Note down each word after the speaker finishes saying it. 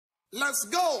Let's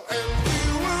go, and we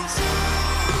will sing.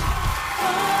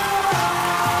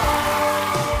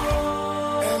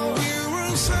 And we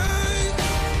will sing.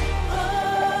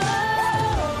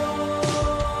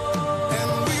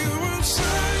 And we will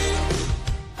sing.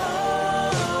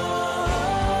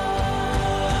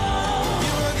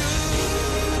 You are good.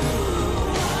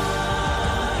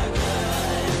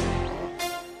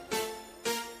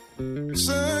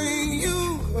 Say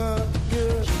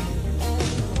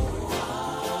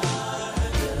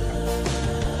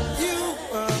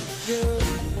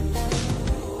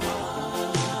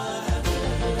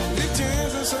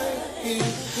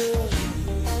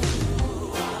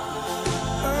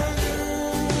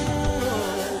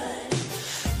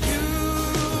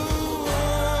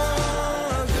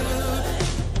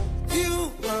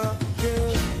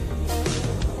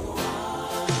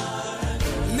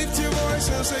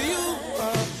you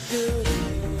are good.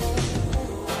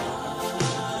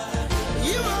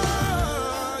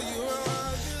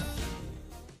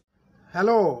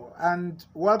 Hello and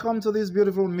welcome to this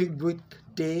beautiful midweek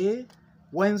day,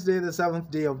 Wednesday the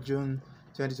 7th day of June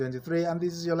 2023, and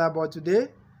this is your LIFE-BUOY today.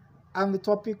 And the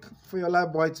topic for your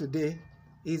LIFE-BUOY today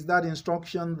is that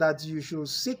instruction that you should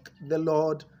seek the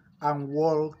Lord and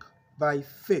walk by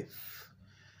faith.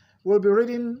 We'll be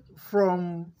reading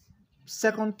from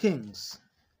 2 Kings,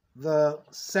 the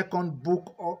second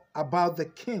book about the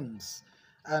kings,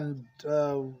 and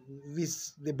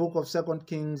the book of 2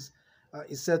 Kings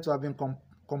is said to have been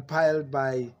compiled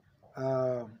by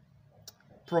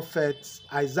prophet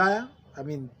Isaiah. I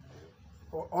mean,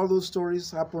 all those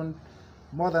stories happened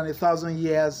more than 1,000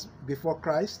 years before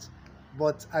Christ,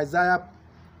 but Isaiah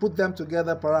put them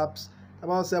together perhaps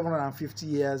about 750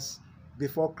 years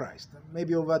before Christ,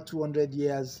 maybe over 200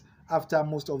 years after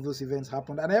most of those events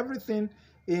happened. And everything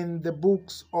in the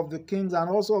books of the Kings and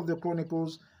also of the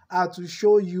Chronicles are to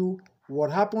show you what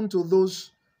happened to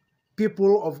those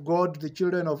people of God, the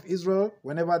children of Israel,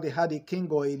 whenever they had a king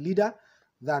or a leader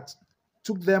that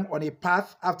took them on a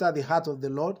path after the heart of the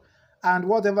Lord, and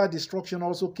whatever destruction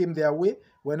also came their way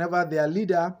whenever their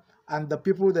leader and the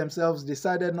people themselves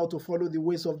decided not to follow the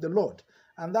ways of the Lord.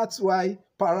 And that's why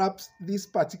perhaps this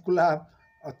particular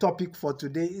topic for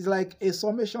today is like a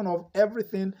summation of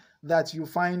everything that you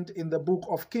find in the book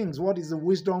of Kings. What is the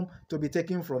wisdom to be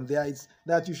taken from there? It's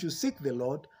that you should seek the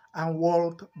Lord and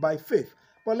walk by faith.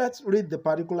 But let's read the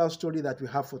particular story that we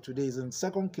have for today. It's in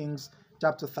 2 Kings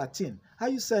chapter 13. Are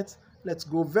you set? Let's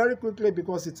go very quickly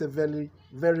because it's a very,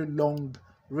 very long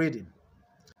reading.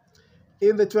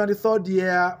 In the 23rd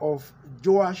year of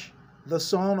Joash, the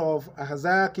son of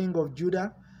Ahaziah, king of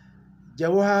Judah,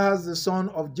 Jehoahaz, the son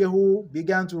of Jehu,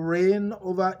 began to reign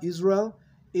over Israel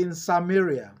in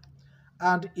Samaria.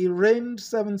 And he reigned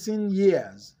 17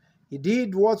 years. He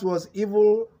did what was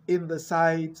evil in the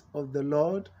sight of the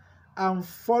Lord, and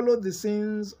followed the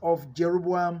sins of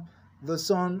Jeroboam the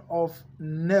son of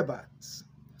Nebat,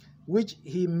 which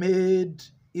he made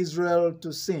Israel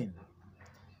to sin.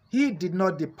 He did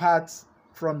not depart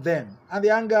from them, and the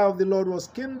anger of the Lord was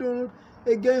kindled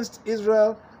against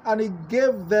Israel, and he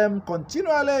gave them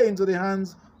continually into the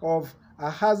hands of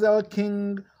Ahazel,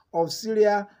 king of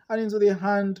Syria, and into the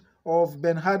hand of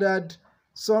Ben-Hadad,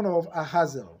 son of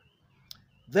Ahazel.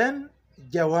 Then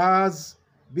Jehoahaz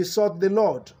besought the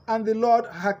Lord, and the Lord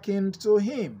hearkened to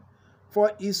him,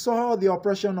 for he saw the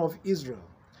oppression of Israel,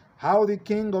 how the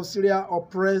king of Syria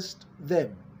oppressed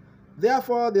them.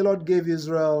 Therefore the Lord gave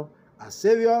Israel a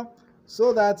savior,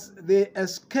 so that they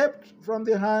escaped from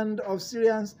the hand of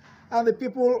Syrians, and the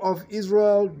people of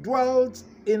Israel dwelt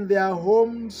in their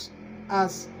homes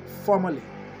as formerly.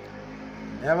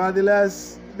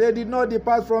 Nevertheless, they did not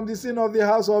depart from the sin of the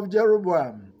house of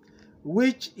Jeroboam,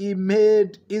 which he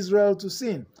made Israel to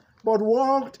sin, but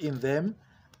walked in them,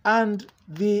 and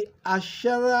the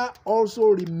Asherah also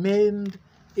remained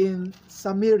in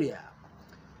Samaria.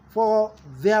 For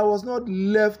there was not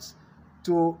left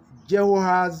to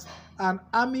Jehoahaz an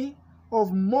army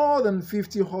of more than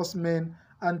 50 horsemen,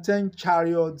 and 10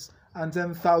 chariots, and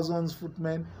 10,000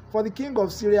 footmen, for the king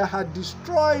of Syria had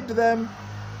destroyed them,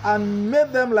 and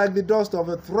made them like the dust of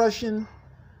a threshing.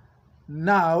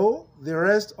 Now the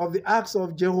rest of the acts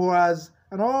of Jehoahaz,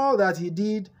 and all that he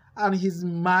did, and his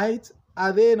might,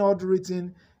 are they not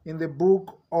written in the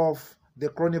book of the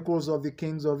Chronicles of the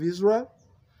Kings of Israel?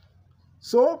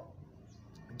 So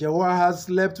Jehoahaz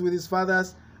slept with his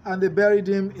fathers, and they buried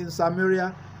him in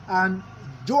Samaria, and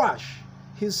Joash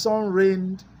his son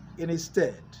reigned in his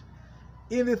stead.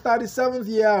 In the 37th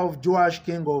year of Joash,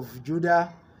 king of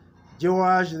Judah,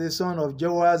 Joash the son of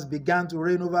Jehoahaz began to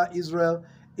reign over Israel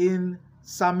in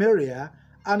Samaria,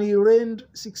 and he reigned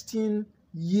 16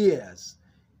 years.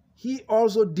 he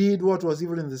also did what was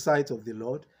evil in the sight of the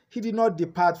Lord. He did not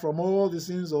depart from all the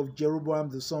sins of Jeroboam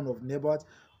the son of Nebat,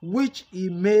 which he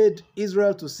made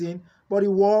Israel to sin, but he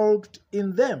walked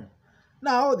in them.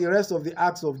 Now the rest of the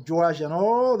acts of Joash and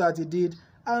all that he did,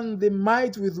 and the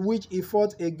might with which he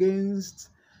fought against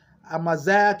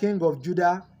Amaziah king of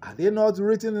Judah, are they not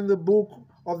written in the book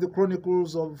of the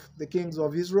Chronicles of the kings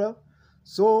of Israel?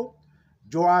 So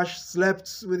Joash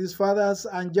slept with his fathers,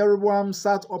 and Jeroboam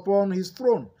sat upon his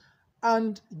throne.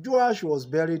 And Joash was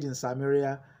buried in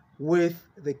Samaria with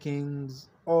the kings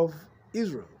of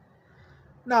Israel.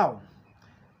 Now,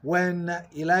 when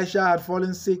Elisha had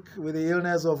fallen sick with the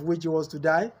illness of which he was to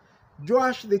die,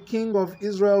 Joash the king of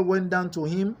Israel went down to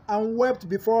him and wept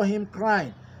before him,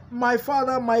 crying, my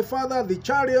father, the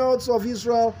chariots of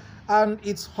Israel and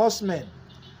its horsemen.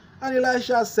 And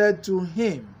Elisha said to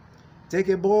him, take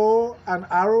a bow and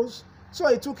arrows. So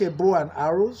he took a bow and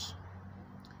arrows.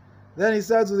 Then he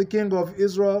said to the king of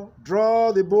Israel,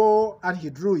 draw the bow, and he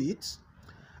drew it.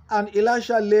 And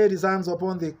Elisha laid his hands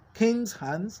upon the king's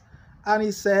hands, and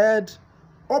he said,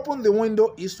 open the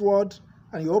window eastward,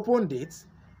 and he opened it.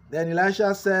 Then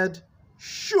Elisha said,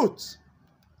 shoot.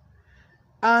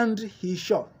 And he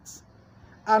shot.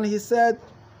 And he said,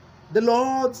 the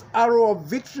Lord's arrow of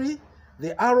victory,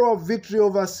 the arrow of victory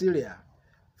over Syria.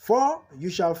 For you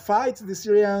shall fight the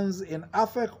Syrians in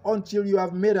Aphek until you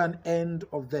have made an end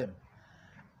of them.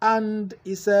 And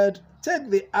he said, take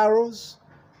the arrows.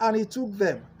 And he took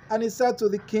them. And he said to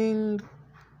the king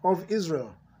of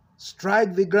Israel,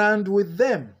 strike the ground with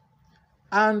them.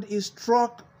 And he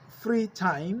struck 3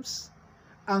 times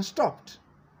and stopped.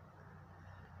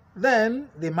 Then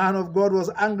the man of God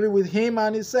was angry with him,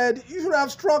 and he said, you should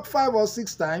have struck 5 or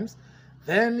 6 times.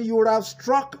 Then you would have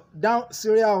struck down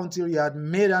Syria until you had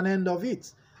made an end of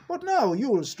it. But now you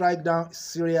will strike down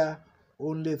Syria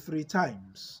only 3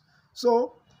 times.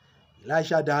 So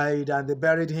Elisha died, and they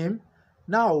buried him.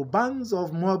 Now bands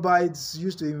of Moabites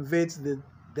used to invade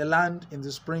the land in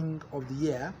the spring of the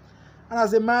year. And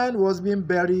as a man was being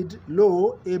buried,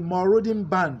 lo, a marauding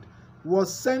band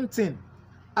was sent in,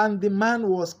 and the man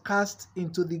was cast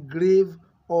into the grave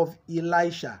of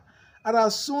Elisha. And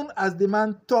as soon as the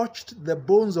man touched the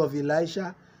bones of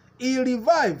Elisha, he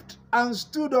revived and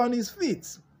stood on his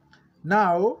feet.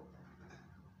 Now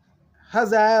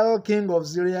Hazael king of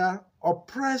Syria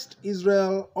oppressed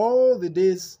Israel all the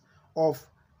days of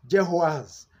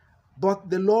Jehoahaz. But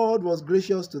the Lord was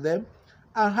gracious to them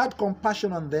and had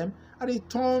compassion on them, and he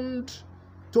turned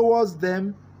towards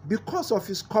them because of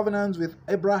his covenant with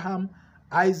Abraham,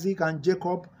 Isaac, and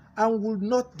Jacob, and would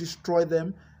not destroy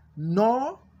them,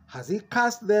 nor has he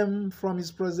cast them from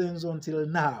his presence until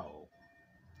now.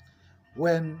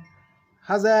 When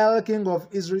Hazael king of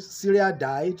Syria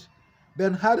died,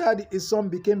 Ben-Hadad his son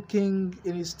became king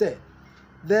in his stead.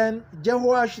 Then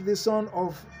Jehoash the son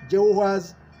of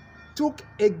Jehoahaz took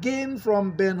again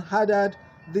from Ben-Hadad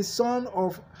the son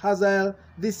of Hazael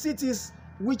the cities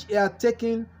which he had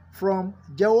taken from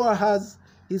Jehoahaz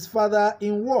his father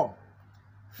in war.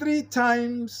 3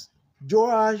 times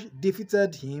Joash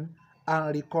defeated him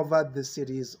and recovered the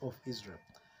cities of Israel.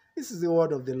 This is the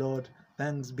word of the Lord.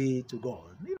 Thanks be to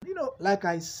God. You know, like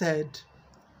I said,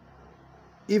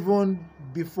 even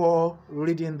before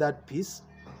reading that piece,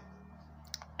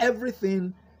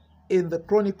 everything in the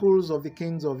Chronicles of the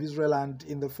Kings of Israel and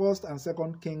in the 1st and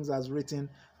 2nd Kings as written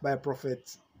by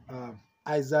Prophet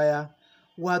Isaiah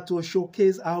were to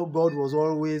showcase how God was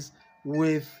always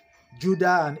with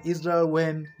Judah and Israel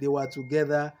when they were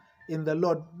together in the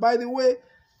Lord. By the way,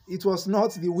 it was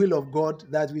not the will of God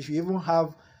that we should even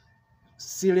have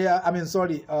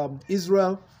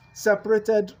Israel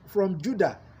separated from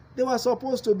Judah. They were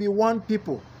supposed to be one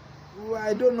people.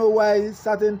 I don't know why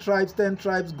certain tribes, 10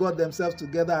 tribes, got themselves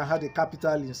together and had a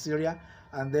capital in Syria,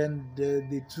 and then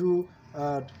the 2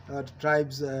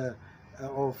 tribes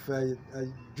of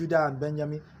Judah and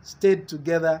Benjamin stayed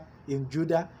together in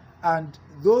Judah, and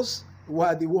those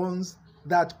were the ones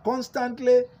that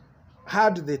constantly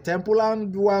had the temple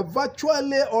and were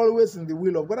virtually always in the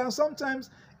will of God. And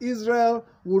sometimes Israel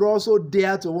would also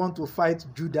dare to want to fight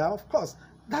Judah. Of course,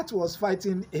 that was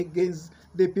fighting against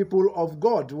the people of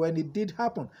God when it did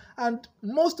happen. And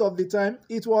most of the time,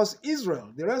 it was Israel,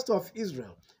 the rest of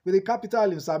Israel, with the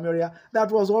capital in Samaria,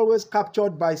 that was always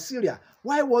captured by Syria.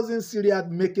 Why wasn't Syria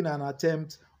making an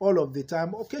attempt all of the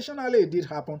time? Occasionally it did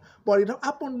happen, but it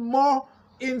happened more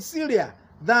in Syria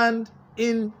than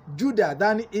in Judah,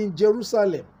 than in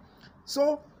Jerusalem.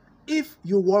 So if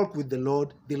you walk with the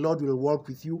Lord will walk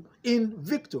with you in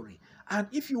victory. And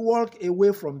if you walk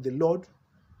away from the Lord,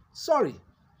 sorry,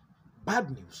 bad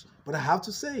news, but I have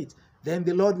to say it, then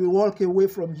the Lord will walk away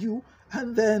from you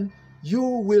and then you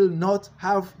will not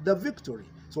have the victory.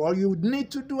 So all you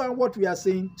need to do, and what we are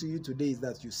saying to you today, is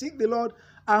that you seek the Lord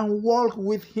and walk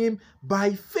with him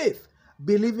by faith,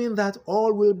 believing that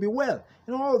all will be well.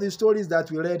 You know, all the stories that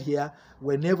we read here,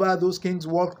 whenever those kings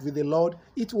walked with the Lord,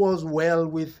 it was well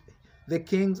with the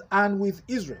kings and with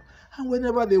Israel. And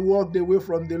whenever they walked away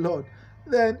from the Lord,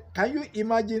 then can you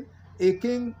imagine a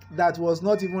king that was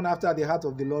not even after the heart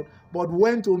of the Lord, but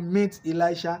went to meet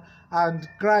Elisha and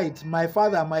cried, "My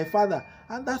father, my father."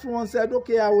 And that one said,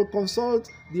 "Okay, I will consult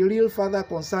the real father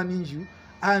concerning you."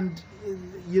 And,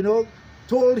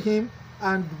 told him,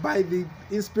 and by the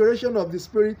inspiration of the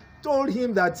Spirit, told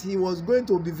him that he was going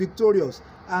to be victorious.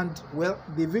 And, well,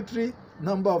 the victory,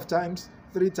 number of times,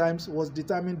 3 times, was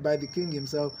determined by the king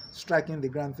himself striking the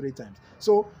ground 3 times.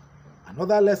 So,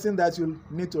 another lesson that you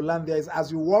need to learn there is,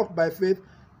 as you walk by faith,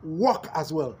 walk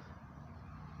as well.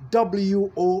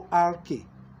 W-O-R-K.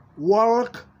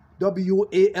 Walk,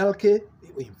 W-A-L-K,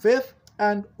 in faith,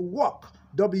 and walk,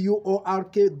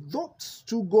 W-O-R-K. Those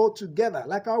two go together.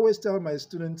 Like I always tell my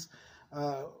students,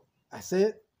 I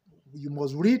say, you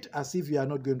must read as if you are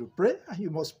not going to pray, and you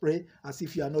must pray as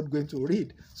if you are not going to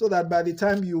read, so that by the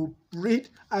time you read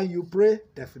and you pray,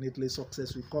 definitely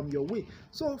success will come your way.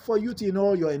 So for you to, in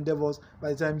all your endeavors,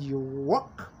 by the time you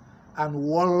walk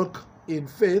in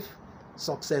faith,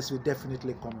 success will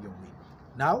definitely come your way.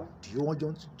 Now, do you want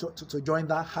to join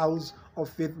that house of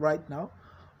faith right now?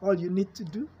 All you need to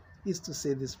do is to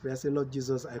say this prayer. Say, "Lord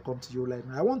Jesus, I come to you right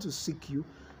now. I want to seek you,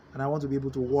 and I want to be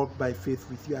able to walk by faith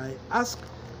with you. I ask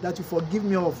that you forgive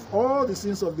me of all the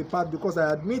sins of the past, because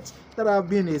I admit that I have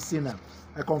been a sinner.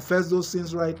 I confess those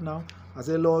sins right now. I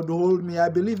say, Lord, hold me. I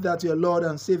believe that you are Lord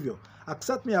and Savior.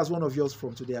 Accept me as one of yours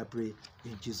from today, I pray,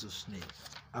 in Jesus' name.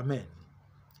 Amen."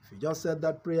 If you just said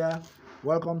that prayer,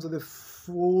 welcome to the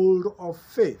fold of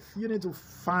faith. You need to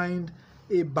find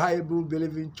a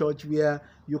Bible-believing church where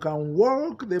you can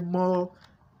walk the more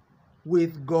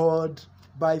with God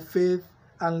by faith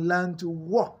and learn to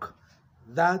walk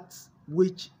that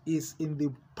which is in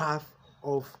the path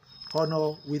of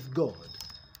honor with God.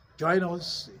 Join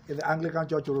us in the Anglican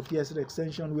Church European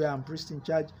Extension, where I'm priest in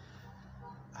charge.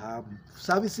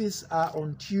 Services are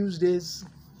on Tuesdays,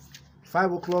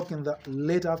 5 o'clock in the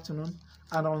late afternoon,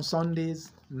 and on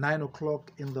Sundays, 9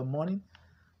 o'clock in the morning.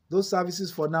 Those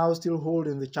services for now still hold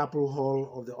in the chapel hall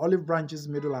of the Olive Branches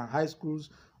Middle and High Schools,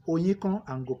 Onyikon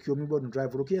and Goke Omigbodun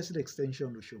Drive, European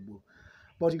Extension, Oshogbo.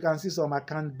 But you can see some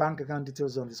bank account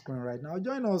details on the screen right now.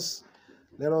 Join us.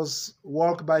 Let us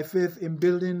walk by faith in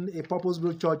building a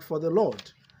purpose-built church for the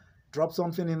Lord. Drop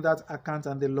something in that account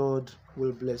and the Lord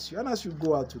will bless you. And as you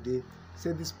go out today,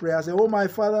 say this prayer. Say, "Oh, my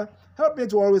Father, help me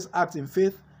to always act in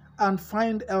faith and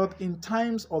find help in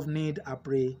times of need, I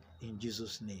pray, in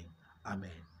Jesus' name. Amen."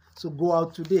 So go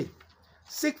out today.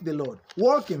 Seek the Lord.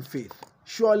 Walk in faith.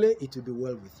 Surely it will be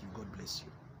well with you. God bless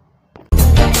you.